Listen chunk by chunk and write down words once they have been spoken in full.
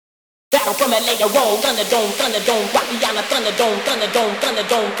down from LA to roll, Thunderdome, Thunderdome, Wappie on a Thunderdome, Thunderdome,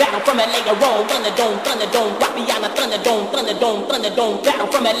 Thunderdome, down from LA to roll, Thunderdome, Thunderdome, Wappie on a Thunderdome, Thunderdome, Thunderdome, down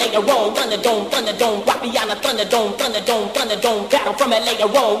from LA to roll, Thunderdome, Thunderdome, Wappie on a Thunderdome, Thunderdome, Thunderdome, down from LA to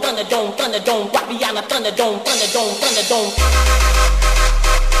roll, Thunderdome, Thunderdome, Wappie on a Thunderdome, Thunderdome, Thunderdome,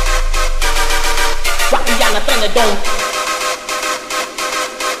 Wappie on a Thunderdome,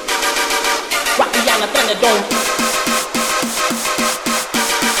 Wappie on a Thunderdome,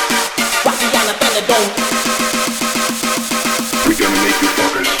 Wappie on a Thunderdome, we gonna make you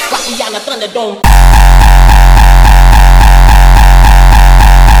fuckers. Wappie on a Thunderdome.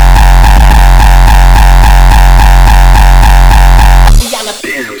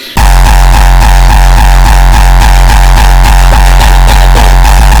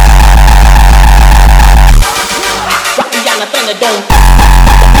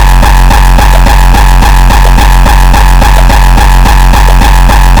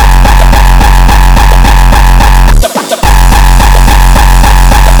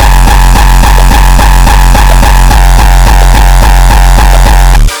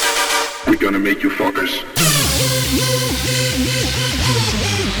 Make you fuckers.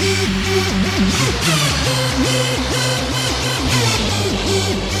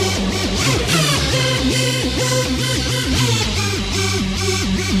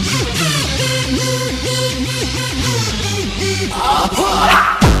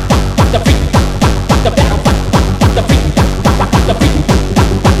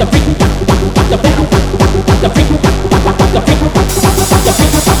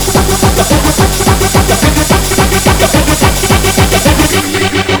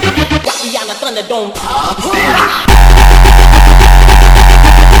 Thunderdome.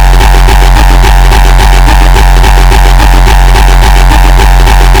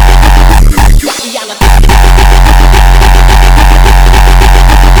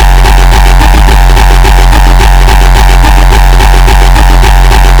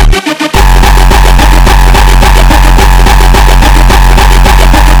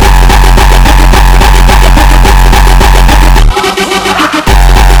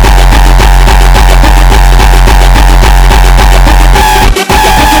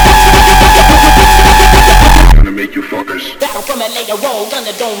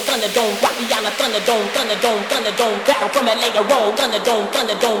 Thunderdome, Thunderdome, Wappie on a Thunderdome, Thunderdome, Thunderdome, down from LA to roll, Thunderdome,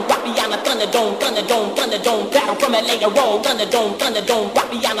 Thunderdome, Wappie on a Thunderdome, Thunderdome, Thunderdome, down from LA to roll, Thunderdome, Thunderdome,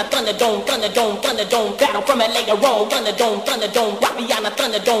 Wappie on a Thunderdome, Thunderdome, Thunderdome, down from LA to roll, Thunderdome, Thunderdome, Wappie on a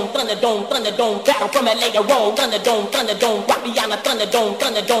Thunderdome, Thunderdome, Thunderdome, down from LA to roll, Thunderdome, Thunderdome, Wappie on a Thunderdome,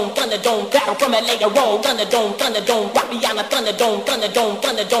 Thunderdome, Thunderdome, down from LA to roll, Thunderdome, Thunderdome, Wappie on a Thunderdome, Thunderdome,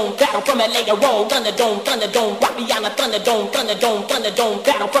 Thunderdome, down from LA to roll, Thunderdome, Thunderdome, Wappie on a Thunderdome, Thunderdome, Thunderdome,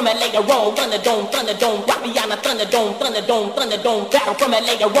 down from LA to roll, Thunderdome, Thunderdome, Wappie on a Thunderdome, Thunderdome, Thunderdome, down from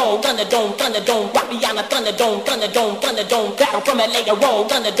LA to roll, Thunderdome, Thunderdome, Wappie on a Thunderdome, Thunderdome, Thunderdome, down from LA to roll,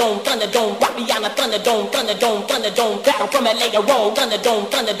 Thunderdome, Thunderdome, Wappie on a Thunderdome, Thunderdome, Thunderdome, down from LA to roll, Thunderdome,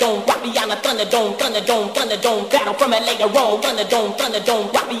 Thunderdome, Wappie on a Thunderdome, Thunderdome, Thunderdome, down from LA to roll, Thunderdome, Thunderdome,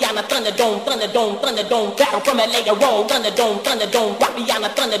 Wappie on a Thunderdome, Thunderdome, Thunderdome, down from LA to roll, Thunderdome, Thunderdome, Wappie on a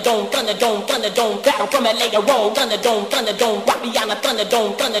Thunderdome, Thunderdome, Thunderdome, down from LA to roll, Thunderdome, Thunderdome, Wappie on a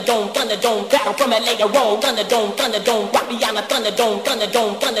Thunderdome, Thunderdome, Thunderdome, down from LA to roll, Thunderdome, Thunderdome, Wappie on a Thunderdome,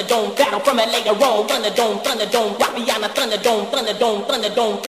 Thunderdome, Thunderdome, down from LA to roll, Thunderdome, Thunderdome, Wappie on a Thunderdome, Thunderdome,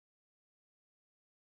 Thunderdome.